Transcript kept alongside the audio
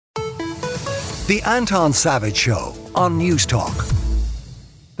The Anton Savage Show on News Talk.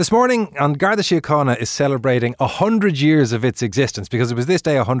 This morning, An Garda Síochána is celebrating 100 years of its existence, because it was this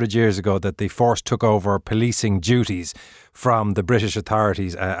day 100 years ago that the force took over policing duties from the British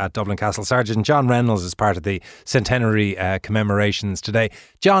authorities at Dublin Castle. Sergeant John Reynolds is part of the centenary commemorations today.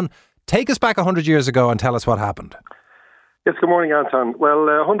 John, take us back 100 years ago and tell us what happened. Yes, good morning, Anton. Well,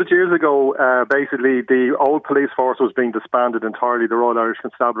 100 years ago, basically the old police force was being disbanded entirely, the Royal Irish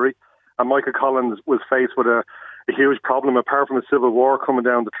Constabulary, and Michael Collins was faced with a huge problem. Apart from a civil war coming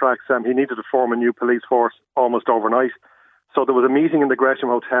down the tracks, he needed to form a new police force almost overnight. So there was a meeting in the Gresham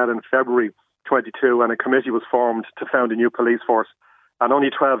Hotel in February 22, and a committee was formed to found a new police force. And only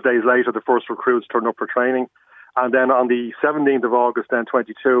 12 days later, the first recruits turned up for training. And then on the 17th of August, then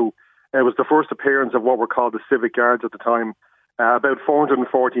 22, it was the first appearance of what were called the Civic Guards at the time. About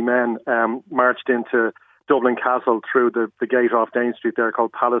 440 men marched into Dublin Castle through the gate off Dane Street there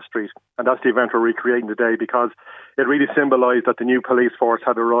called Palace Street. And that's the event we're recreating today, because it really symbolised that the new police force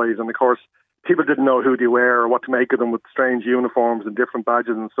had arrived. And of course, people didn't know who they were or what to make of them, with strange uniforms and different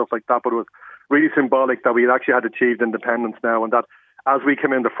badges and stuff like that. But it was really symbolic that we actually had achieved independence now, and that as we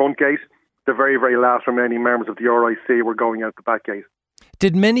came in the front gate, the very, very last remaining members of the RIC were going out the back gate.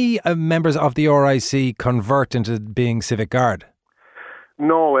 Did many members of the RIC convert into being Civic Guard?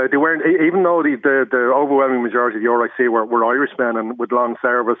 No, they weren't. Even though the overwhelming majority of the RIC were Irishmen and with long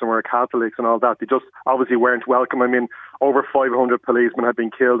service and were Catholics and all that, they just obviously weren't welcome. I mean, over 500 policemen had been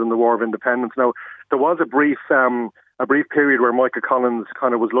killed in the War of Independence. Now, there was a brief period where Michael Collins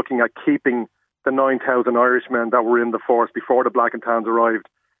kind of was looking at keeping the 9,000 Irishmen that were in the force before the Black and Tans arrived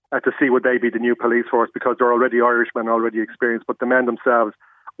to see would they be the new police force, because they're already Irishmen, already experienced, but the men themselves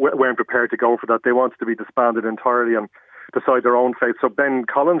weren't prepared to go for that. They wanted to be disbanded entirely and decide their own fate. So Ben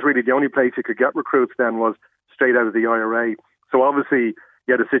Collins, really the only place you could get recruits then was straight out of the IRA. So obviously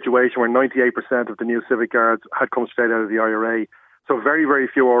you had a situation where 98% of the new Civic Guards had come straight out of the IRA. So very, very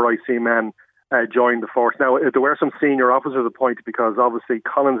few RIC men joined the force. Now, there were some senior officers appointed, because obviously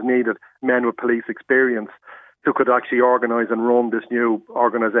Collins needed men with police experience who could actually organise and run this new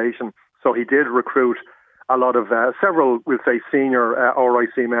organisation. So he did recruit a lot of several, we'll say, senior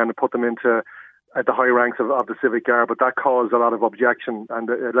RIC men and put them into the high ranks of the Civic Guard, but that caused a lot of objection, and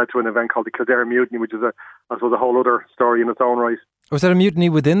it led to an event called the Kildare Mutiny, which is I suppose a whole other story in its own right. Was there a mutiny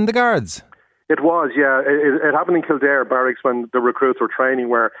within the Guards? It was, yeah. It happened in Kildare Barracks when the recruits were training,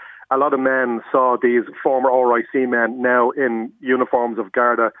 where a lot of men saw these former RIC men now in uniforms of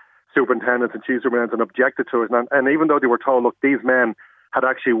Garda superintendents and chief superintendents and objected to it. And even though they were told, look, these men had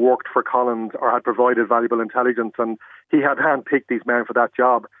actually worked for Collins or had provided valuable intelligence, and he had handpicked these men for that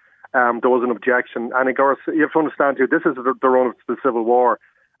job, there was an objection. And of course, you have to understand too, this is the run of the Civil War,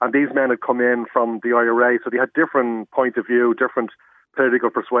 and these men had come in from the IRA, so they had different points of view, different political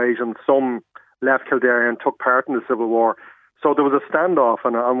persuasions. Some left Kildare and took part in the Civil War. So there was a standoff,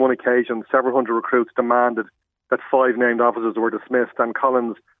 and on one occasion, several hundred recruits demanded that 5 named officers were dismissed, and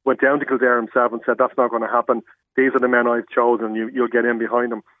Collins went down to Kildare himself and said, that's not going to happen. These are the men I've chosen. You'll get in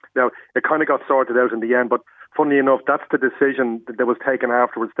behind them. Now, it kind of got sorted out in the end, but funnily enough, that's the decision that was taken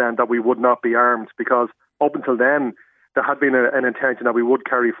afterwards then, that we would not be armed, because up until then, there had been an intention that we would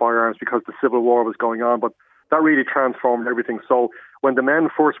carry firearms because the Civil War was going on, but that really transformed everything. So when the men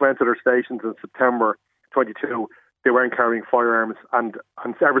first went to their stations in September 22, they weren't carrying firearms, and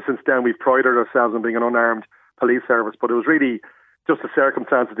ever since then we've prided ourselves on being an unarmed police service, but it was really just the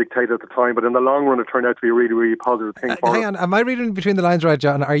circumstances dictated at the time. But in the long run, it turned out to be a really, really positive thing for us. Hang on, am I reading between the lines right,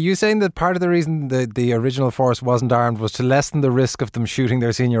 John? Are you saying that part of the reason the original force wasn't armed was to lessen the risk of them shooting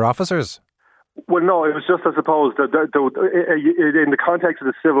their senior officers? Well, no, it was just, I suppose, that in the context of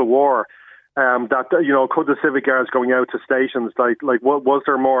the Civil War, that, you know, could the Civic Guards going out to stations, like was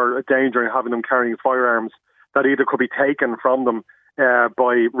there more danger in having them carrying firearms that either could be taken from them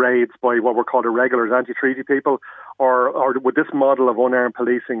by raids, by what were called irregulars, anti-treaty people, or would this model of unarmed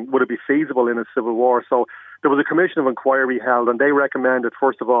policing, would it be feasible in a civil war? So there was a commission of inquiry held, and they recommended,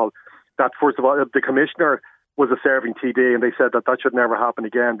 first of all, the commissioner was a serving TD, and they said that should never happen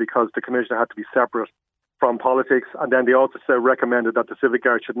again, because the commissioner had to be separate from politics. And then they also recommended that the Civic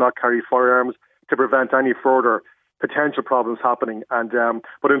Guard should not carry firearms to prevent any further potential problems happening. And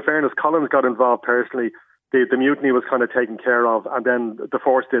but in fairness, Collins got involved personally. The mutiny was kind of taken care of, and then the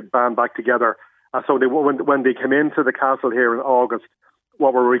force did band back together. So when they came into the castle here in August,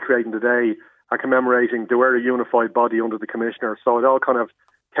 what we're recreating today, commemorating, they were a unified body under the commissioner. So it all kind of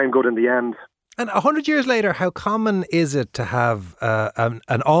came good in the end. And 100 years later, how common is it to have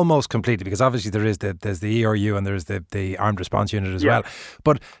an almost completed, because obviously there's the ERU and there's the Armed Response Unit as well,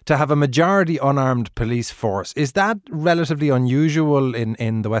 but to have a majority unarmed police force, is that relatively unusual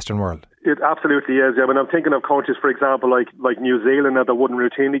in the Western world? It absolutely is. Yeah, I mean, I'm thinking of countries, for example, like New Zealand, that wouldn't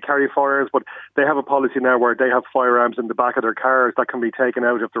routinely carry firearms, but they have a policy now where they have firearms in the back of their cars that can be taken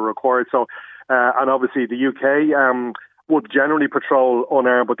out if they're required. So, and obviously the UK would generally patrol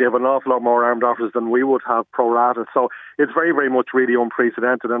unarmed, but they have an awful lot more armed officers than we would have pro rata. So it's very, very much really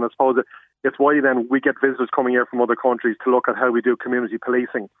unprecedented. And I suppose it's why then we get visitors coming here from other countries to look at how we do community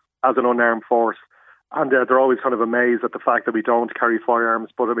policing as an unarmed force. And they're always kind of amazed at the fact that we don't carry firearms.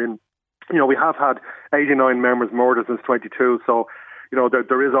 But I mean, you know, we have had 89 members murdered since 22. So, you know,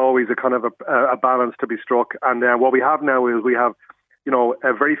 there is always a kind of a balance to be struck. And what we have now is we have, you know,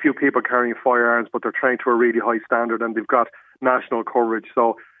 very few people carrying firearms, but they're trained to a really high standard and they've got national coverage.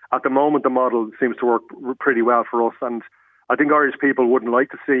 So at the moment, the model seems to work pretty well for us. And I think Irish people wouldn't like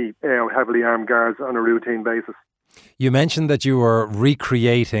to see heavily armed guards on a routine basis. You mentioned that you were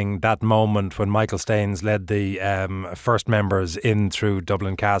recreating that moment when Michael Staines led the first members in through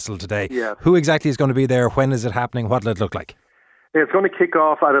Dublin Castle today. Yeah. Who exactly is going to be there? When is it happening? What will it look like? It's going to kick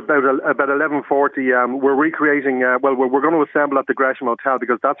off at about 11:40. We're recreating. We're going to assemble at the Gresham Hotel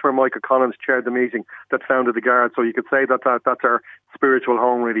because that's where Michael Collins chaired the meeting that founded the Guard. So you could say that's our spiritual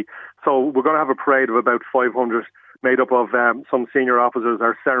home, really. So we're going to have a parade of about 500, made up of some senior officers,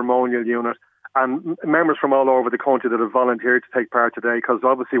 our ceremonial unit, and members from all over the country that have volunteered to take part today. Because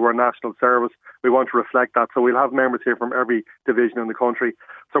obviously we're national service, we want to reflect that. So we'll have members here from every division in the country.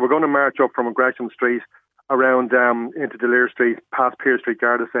 So we're going to march up from Gresham Street, around into Delir Street, past Pier Street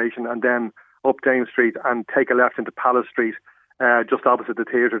Garda Station, and then up Dame Street and take a left into Palace Street, just opposite the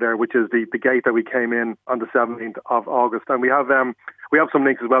theatre there, which is the gate that we came in on the 17th of August. And we have some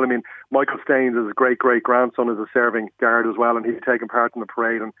links as well. I mean, Michael Staines, his great-great-grandson, is a serving guard as well, and he's taken part in the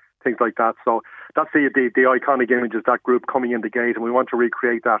parade and things like that. So that's the iconic image is that group coming in the gate, and we want to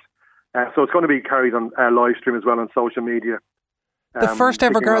recreate that. So it's going to be carried on live stream as well on social media. The first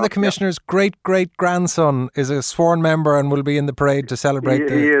ever Garda Commissioner's great-great-grandson is a sworn member and will be in the parade to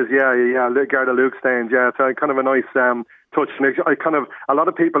celebrate. He is, yeah. Garda Luke Staines, yeah. It's kind of a nice touch. A lot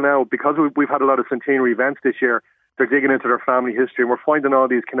of people now, because we've had a lot of centenary events this year, they're digging into their family history, and we're finding all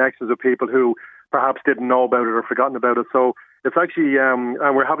these connections with people who perhaps didn't know about it or forgotten about it. So it's actually, and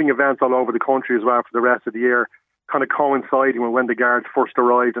we're having events all over the country as well for the rest of the year, kind of coinciding with when the Guards first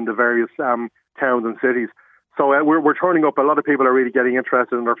arrived in the various towns and cities. So we're turning up. A lot of people are really getting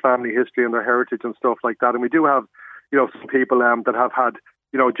interested in their family history and their heritage and stuff like that. And we do have, you know, some people that have had,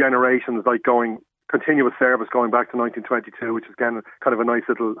 you know, generations like continuous service going back to 1922, which is again kind of a nice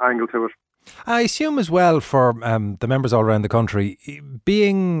little angle to it. I assume as well for the members all around the country,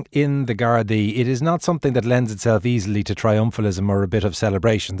 being in the Gardaí, it is not something that lends itself easily to triumphalism or a bit of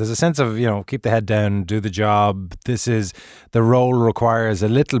celebration. There's a sense of, you know, keep the head down, do the job. The role requires a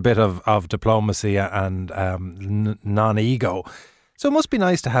little bit of diplomacy and non-ego. So it must be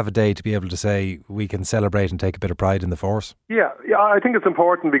nice to have a day to be able to say we can celebrate and take a bit of pride in the force. Yeah, I think it's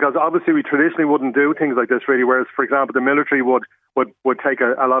important because obviously we traditionally wouldn't do things like this really, whereas, for example, the military would take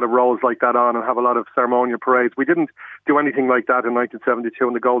a lot of roles like that on and have a lot of ceremonial parades. We didn't do anything like that in 1972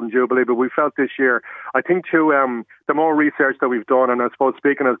 in the Golden Jubilee, but we felt this year, I think too, the more research that we've done, and I suppose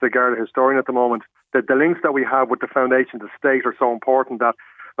speaking as the Garda historian at the moment, that the links that we have with the foundation of the state are so important that,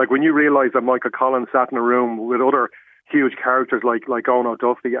 like, when you realise that Michael Collins sat in a room with other huge characters like Owen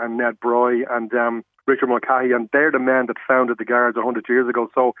O'Duffy and Ned Bry and Richard Mulcahy, and they're the men that founded the Guards 100 years ago.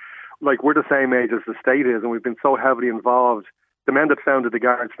 So, like, we're the same age as the state is, and we've been so heavily involved. The men that founded the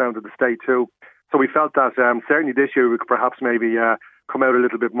Guards founded the state too. So we felt that certainly this year we could perhaps maybe come out a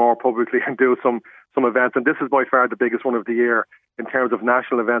little bit more publicly and do some events. And this is by far the biggest one of the year in terms of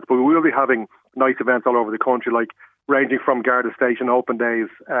national events. But we will be having nice events all over the country, like ranging from Garda Station open days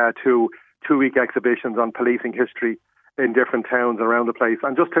to 2-week exhibitions on policing history in different towns around the place,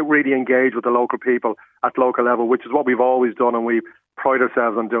 and just to really engage with the local people at local level, which is what we've always done and we pride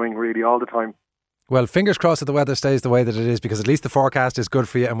ourselves on doing really all the time. Well, fingers crossed that the weather stays the way that it is, because at least the forecast is good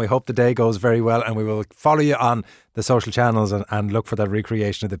for you, and we hope the day goes very well, and we will follow you on the social channels and look for that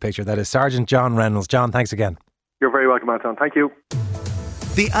recreation of the picture. That is Sergeant John Reynolds. John, thanks again. You're very welcome, Anton. Thank you.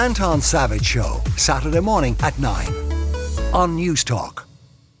 The Anton Savage Show, Saturday morning at 9 on News Talk.